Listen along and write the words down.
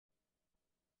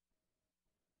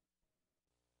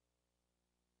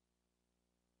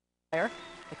The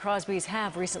Crosbys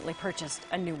have recently purchased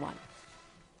a new one.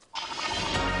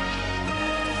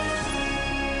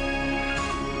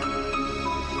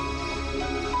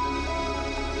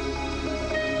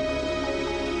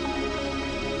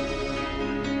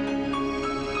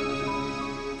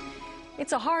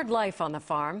 It's a hard life on the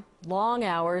farm. Long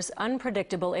hours,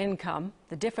 unpredictable income.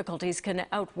 The difficulties can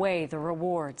outweigh the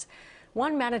rewards.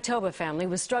 One Manitoba family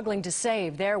was struggling to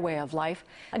save their way of life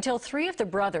until three of the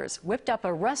brothers whipped up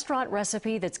a restaurant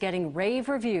recipe that's getting rave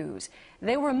reviews.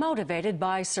 They were motivated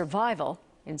by survival,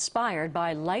 inspired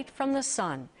by light from the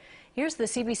sun. Here's the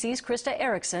CBC's Krista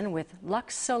Erickson with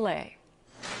Luxsole.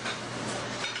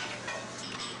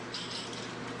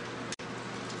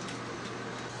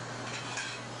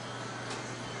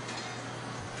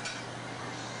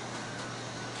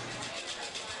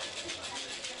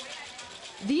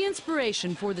 The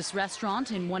inspiration for this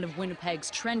restaurant in one of Winnipeg's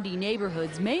trendy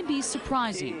neighborhoods may be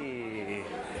surprising. Hey,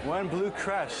 one blue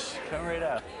crush, come right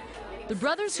up. The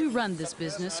brothers who run this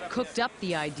business cooked up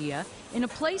the idea in a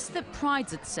place that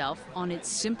prides itself on its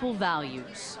simple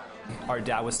values. Our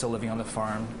dad was still living on the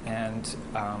farm, and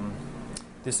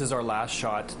this is our last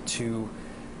shot to,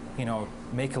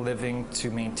 make a living, to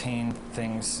maintain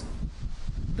things.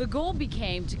 The goal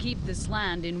became to keep this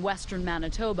land in western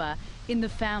Manitoba in the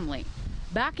family.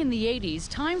 Back in the 80s,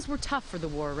 times were tough for the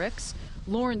Warricks.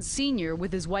 Lawrence Sr.,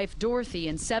 with his wife Dorothy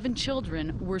and 7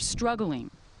 children, were struggling.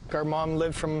 Our mom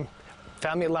lived from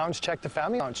family lounge check to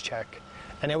family lounge check,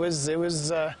 and it was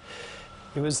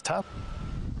tough.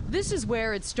 This is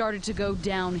where it started to go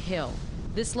downhill.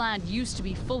 This land used to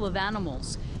be full of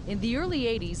animals. In the early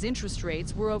 80s, interest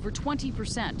rates were over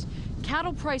 20%.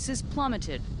 Cattle prices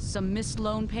plummeted, some missed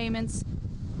loan payments,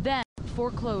 then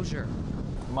foreclosure.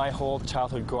 My whole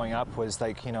childhood growing up was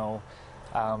like, it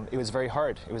was very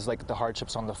hard. It was like the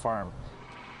hardships on the farm.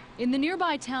 In the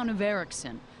nearby town of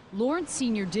Erickson, Lawrence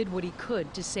Sr. did what he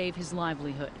could to save his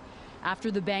livelihood.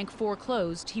 After the bank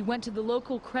foreclosed, he went to the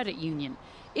local credit union.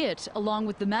 It, along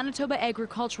with the Manitoba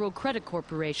Agricultural Credit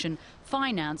Corporation,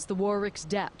 financed the Warricks'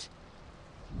 debt.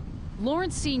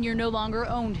 Lawrence Sr. no longer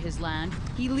owned his land.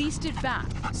 He leased it back,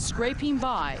 scraping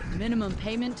by, minimum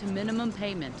payment to minimum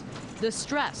payment. The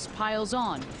stress piles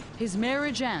on. His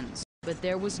marriage ends, but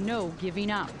there was no giving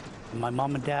up. My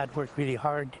mom and dad worked really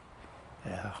hard.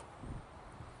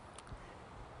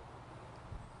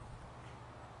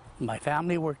 My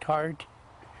family worked hard.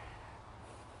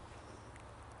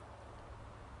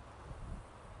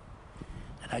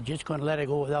 And I'm just going to let it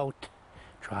go without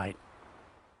trying.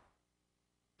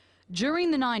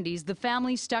 During the 90s, the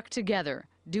family stuck together,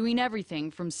 doing everything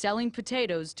from selling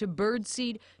potatoes to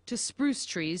birdseed to spruce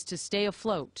trees to stay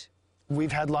afloat.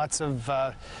 We've had lots of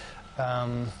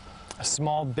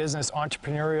small business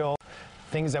entrepreneurial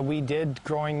things that we did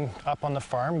growing up on the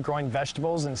farm, growing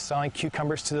vegetables and selling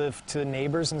cucumbers to the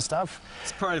neighbors and stuff.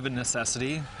 It's part of a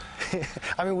necessity.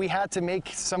 I mean, we had to make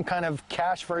some kind of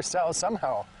cash for ourselves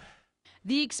somehow.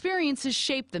 The experiences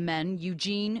shaped the men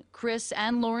Eugene, Chris,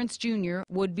 and Lawrence Jr.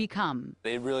 would become.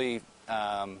 They really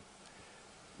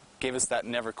gave us that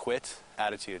never quit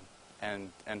attitude,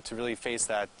 and to really face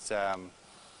that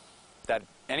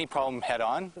any problem head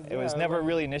on. It was never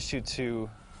really an issue to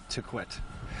quit.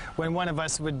 When one of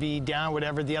us would be down,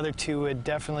 whatever, the other two would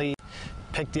definitely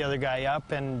pick the other guy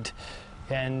up and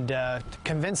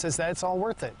convince us that it's all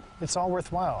worth it. It's all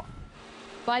worthwhile.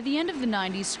 By the end of the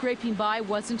 90s, scraping by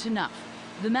wasn't enough.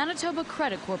 The Manitoba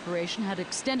Credit Corporation had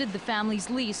extended the family's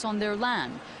lease on their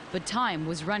land, but time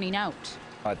was running out.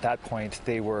 At that point,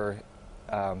 they were,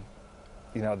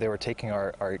 they were taking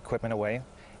our equipment away,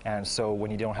 and so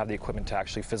when you don't have the equipment to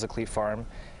actually physically farm,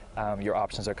 your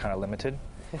options are kind of limited.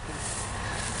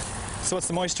 So what's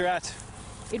the moisture at?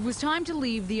 It was time to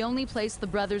leave the only place the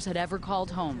brothers had ever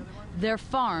called home, their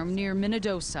farm near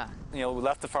Manitoba. We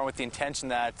left the farm with the intention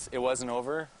that it wasn't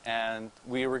over, and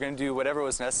we were going to do whatever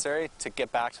was necessary to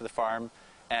get back to the farm.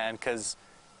 And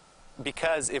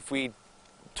because if we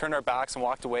turned our backs and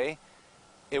walked away,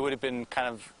 it would have been kind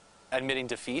of admitting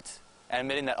defeat and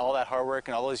admitting that all that hard work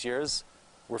and all those years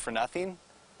were for nothing.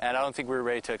 And I don't think we were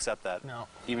ready to accept that,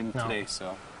 even today.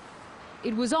 So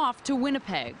it was off to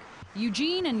Winnipeg.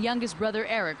 Eugene and youngest brother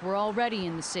Eric were already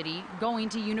in the city, going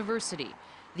to university.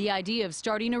 The idea of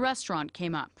starting a restaurant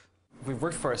came up. We've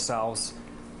worked for ourselves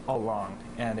all along,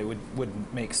 and it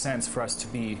would make sense for us to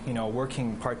be,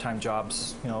 working part-time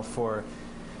jobs, for,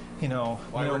 why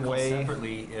minimum work wage.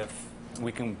 Separately if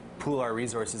we can pool our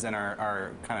resources and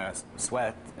our kind of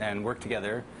sweat and work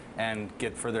together and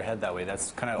get further ahead that way.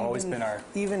 That's kind of always been our...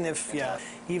 Even if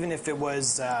it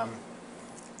was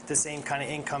the same kind of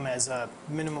income as a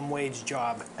minimum wage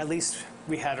job, at least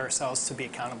we had ourselves to be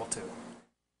accountable to.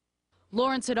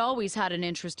 Lawrence had always had an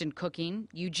interest in cooking.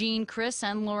 Eugene, Chris,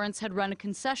 and Lawrence had run a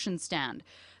concession stand.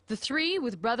 The three,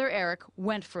 with brother Eric,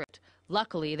 went for it.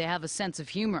 Luckily, they have a sense of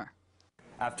humor.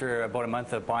 After about a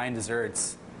month of buying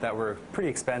desserts that were pretty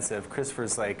expensive,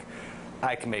 Christopher's like,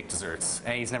 I can make desserts.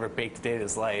 And he's never baked a day in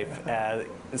his life. And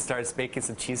starts baking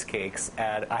some cheesecakes.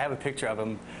 And I have a picture of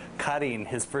him cutting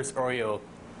his first Oreo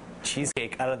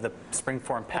cheesecake out of the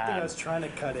springform pan. I think I was trying to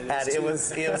cut it. And it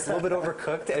was a little bit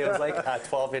overcooked, and it was like a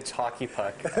 12-inch hockey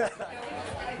puck.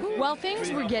 While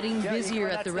things were getting busier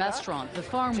at the restaurant, the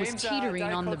farm was teetering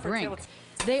on the brink.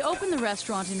 They opened the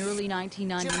restaurant in early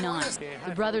 1999.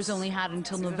 The brothers only had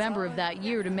until November of that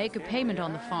year to make a payment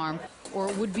on the farm, or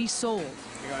it would be sold.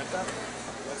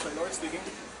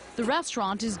 The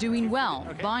restaurant is doing well,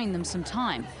 buying them some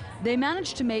time. They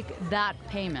managed to make that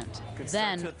payment,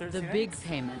 then the big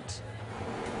payment.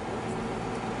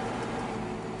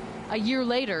 A year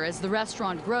later, as the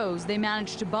restaurant grows, they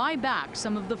managed to buy back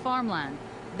some of the farmland.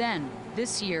 Then,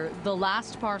 this year, the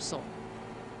last parcel.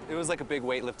 It was like a big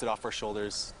weight lifted off our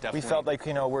shoulders, definitely. We felt like,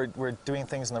 we're doing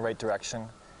things in the right direction.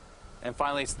 And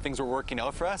finally, things were working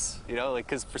out for us,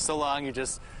 because for so long you're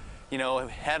just,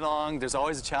 headlong. There's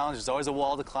always a challenge. There's always a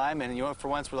wall to climb. And, for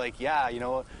once, we're like, yeah,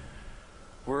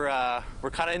 we're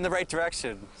kind of in the right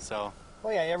direction, so. Oh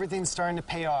yeah, everything's starting to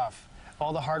pay off.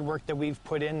 All the hard work that we've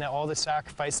put in, all the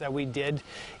sacrifice that we did,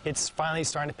 it's finally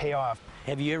starting to pay off.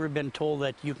 Have you ever been told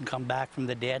that you can come back from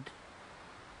the dead?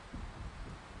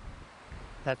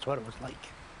 That's what it was like.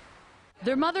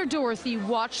 Their mother, Dorothy,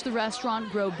 watched the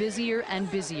restaurant grow busier and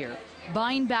busier.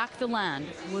 Buying back the land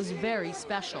was very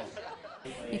special.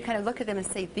 You kind of look at them and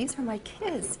say, these are my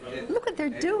kids. Look what they're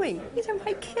doing. These are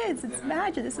my kids. It's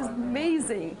magic. This is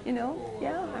amazing,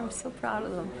 Yeah, I'm so proud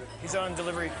of them. He's on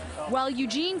delivery. While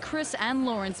Eugene, Chris, and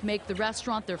Lawrence make the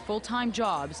restaurant their full-time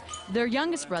jobs, their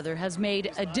youngest brother has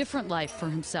made a different life for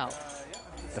himself.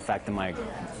 The fact that my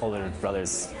older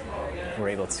brothers were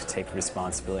able to take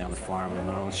responsibility on the farm on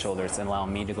their own shoulders and allow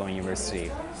me to go to university,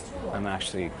 I'm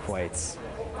actually quite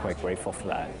grateful for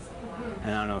that.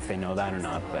 And I don't know if they know that or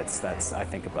not, but I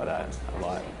think about that a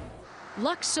lot.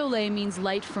 Luxsole means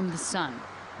light from the sun.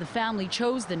 The family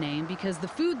chose the name because the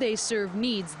food they serve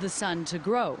needs the sun to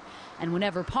grow. And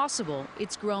whenever possible,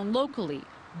 it's grown locally,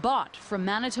 bought from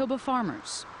Manitoba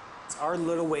farmers. It's our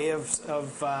little way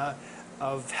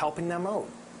of helping them out,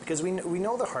 because we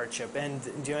know the hardship, and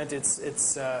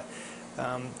it's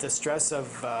the stress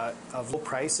of low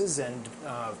prices and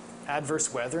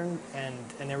adverse weather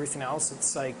and everything else.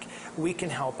 It's like we can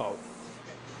help out.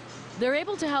 They're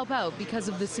able to help out because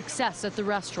of the success at the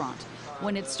restaurant.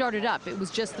 When it started up, it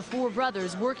was just the four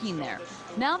brothers working there.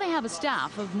 Now they have a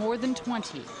staff of more than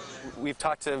 20. We've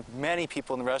talked to many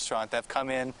people in the restaurant that have come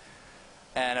in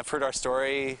and have heard our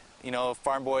story,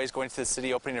 farm boys going to the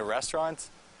city opening a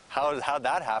restaurant. How'd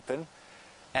that happen?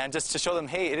 And just to show them,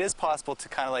 hey, it is possible to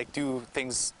kind of do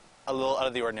things a little out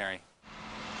of the ordinary.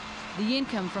 The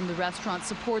income from the restaurant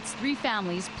supports 3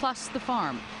 families plus the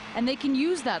farm, and they can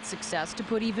use that success to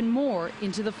put even more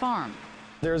into the farm.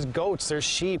 There's goats, there's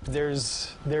sheep,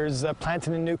 there's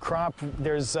planting a new crop,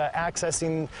 there's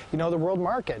accessing, the world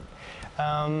market.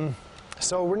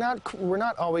 So we're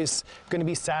not always going to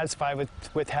be satisfied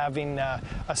with having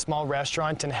a small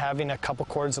restaurant and having a couple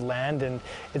cords of land, and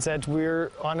it's that we're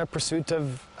on a pursuit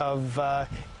of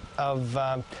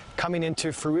coming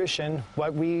into fruition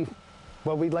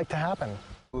what we'd like to happen.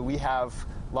 We have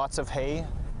lots of hay.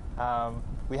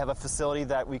 We have a facility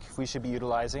that we should be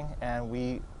utilizing, and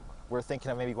we're thinking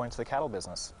of maybe going to the cattle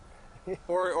business.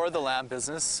 Or the lamb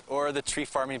business, or the tree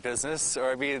farming business,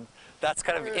 or that's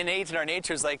kind of innate in our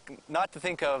nature, is not to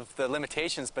think of the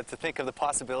limitations, but to think of the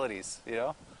possibilities,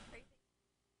 The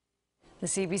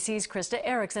CBC's Krista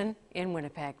Erickson in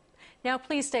Winnipeg. Now,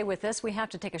 please stay with us. We have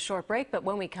to take a short break, but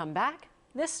when we come back,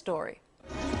 this story.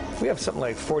 We have something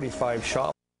like 45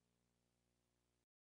 shops.